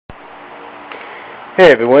Hey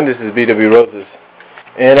everyone, this is BW Roses,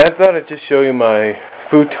 and I thought I'd just show you my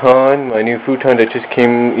futon, my new futon that just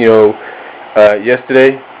came,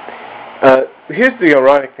 yesterday. Here's the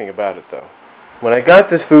ironic thing about it, though. When I got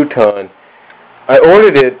this futon, I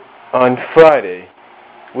ordered it on Friday,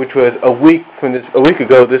 which was a week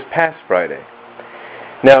ago, this past Friday.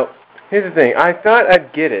 Now, here's the thing. I thought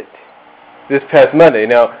I'd get it this past Monday.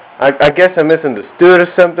 Now, I guess I misunderstood or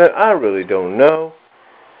something. I really don't know.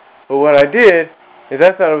 But what I did is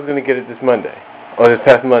I thought I was going to get it this Monday, or this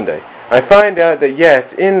past Monday. I find out that, yes,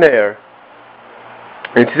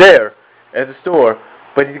 it's there at the store,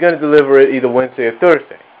 but he's going to deliver it either Wednesday or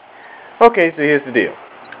Thursday. Okay, so here's the deal.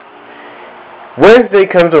 Wednesday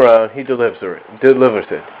comes around, he delivers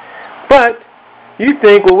it. But you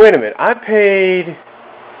think, well, wait a minute, I paid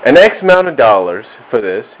an X amount of dollars for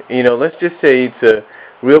this. Let's just say it's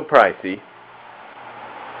real pricey.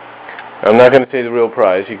 I'm not going to say the real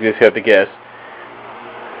price, you just have to guess.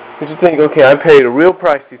 But you think, okay, I paid a real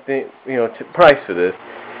pricey price for this,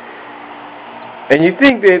 and you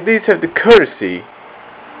think they at least have the courtesy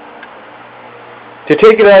to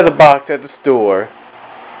take it out of the box at the store,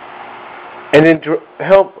 and then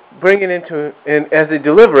help bring it into, and as they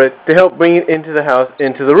deliver it, to help bring it into the house,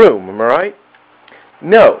 into the room. Am I right?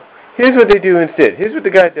 No. Here's what they do instead. Here's what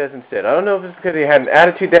the guy does instead. I don't know if it's because he had an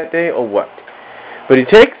attitude that day or what, but he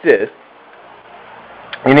takes this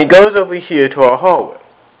and he goes over here to our hallway.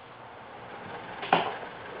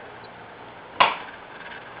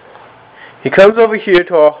 He comes over here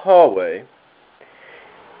to our hallway,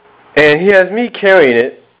 and he has me carrying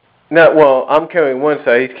it. I'm carrying one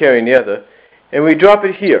side, he's carrying the other, and we drop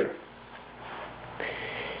it here.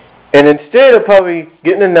 And instead of probably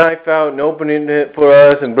getting a knife out and opening it for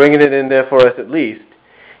us and bringing it in there for us at least,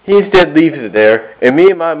 he instead leaves it there, and me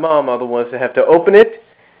and my mom are the ones that have to open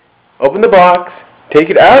the box, take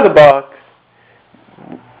it out of the box,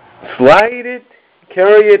 slide it,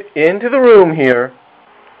 carry it into the room here,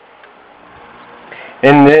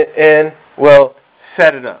 and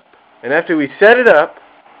set it up. And after we set it up,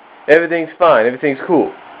 everything's fine, everything's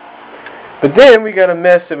cool. But then we got a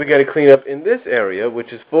mess that we got to clean up in this area,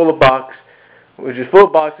 which is full of boxes. We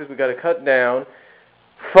got to cut down,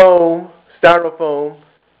 foam, styrofoam.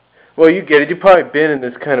 Well, you get it. You've probably been in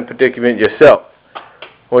this kind of predicament yourself,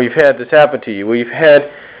 or you've had this happen to you. Where you've had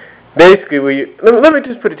let me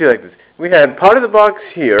just put it to you like this: we had part of the box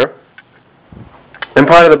here, and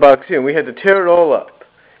part of the box here, and we had to tear it all up.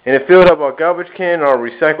 And it filled up our garbage can, our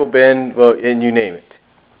recycle bin, and you name it.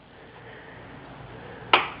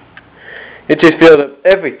 It just filled up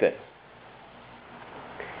everything.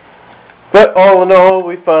 But all in all,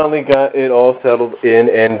 we finally got it all settled in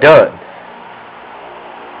and done.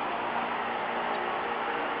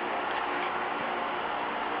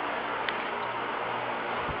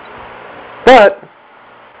 But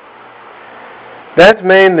that's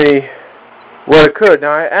mainly what occurred.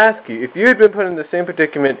 Now I ask you, if you had been put in the same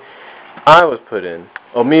predicament I was put in,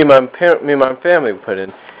 or me and my family were put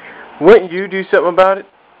in, wouldn't you do something about it?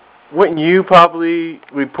 Wouldn't you probably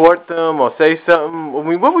report them or say something? I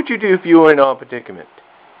mean, what would you do if you were in our predicament?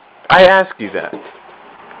 I ask you that.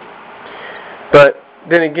 But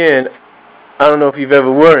then again, I don't know if you've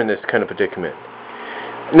ever were in this kind of predicament.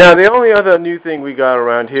 Now, the only other new thing we got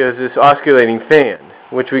around here is this oscillating fan,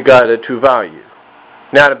 which we got at True Value.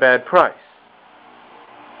 Not a bad price.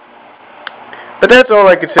 But that's all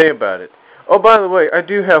I could say about it. Oh, by the way, I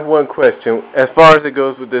do have one question as far as it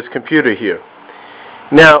goes with this computer here.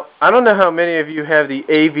 Now, I don't know how many of you have the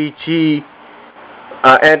AVG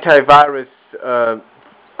antivirus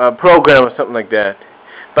program or something like that,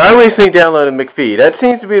 but I recently downloaded McAfee. That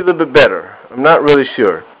seems to be a little bit better. I'm not really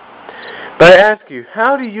sure. But I ask you,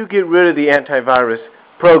 how do you get rid of the antivirus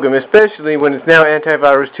program, especially when it's now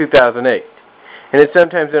Antivirus 2008, and it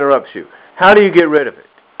sometimes interrupts you? How do you get rid of it?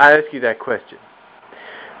 I ask you that question.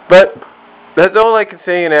 But that's all I can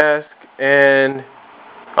say and ask, and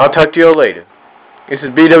I'll talk to you all later. This is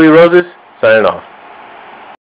BW Roses, signing off.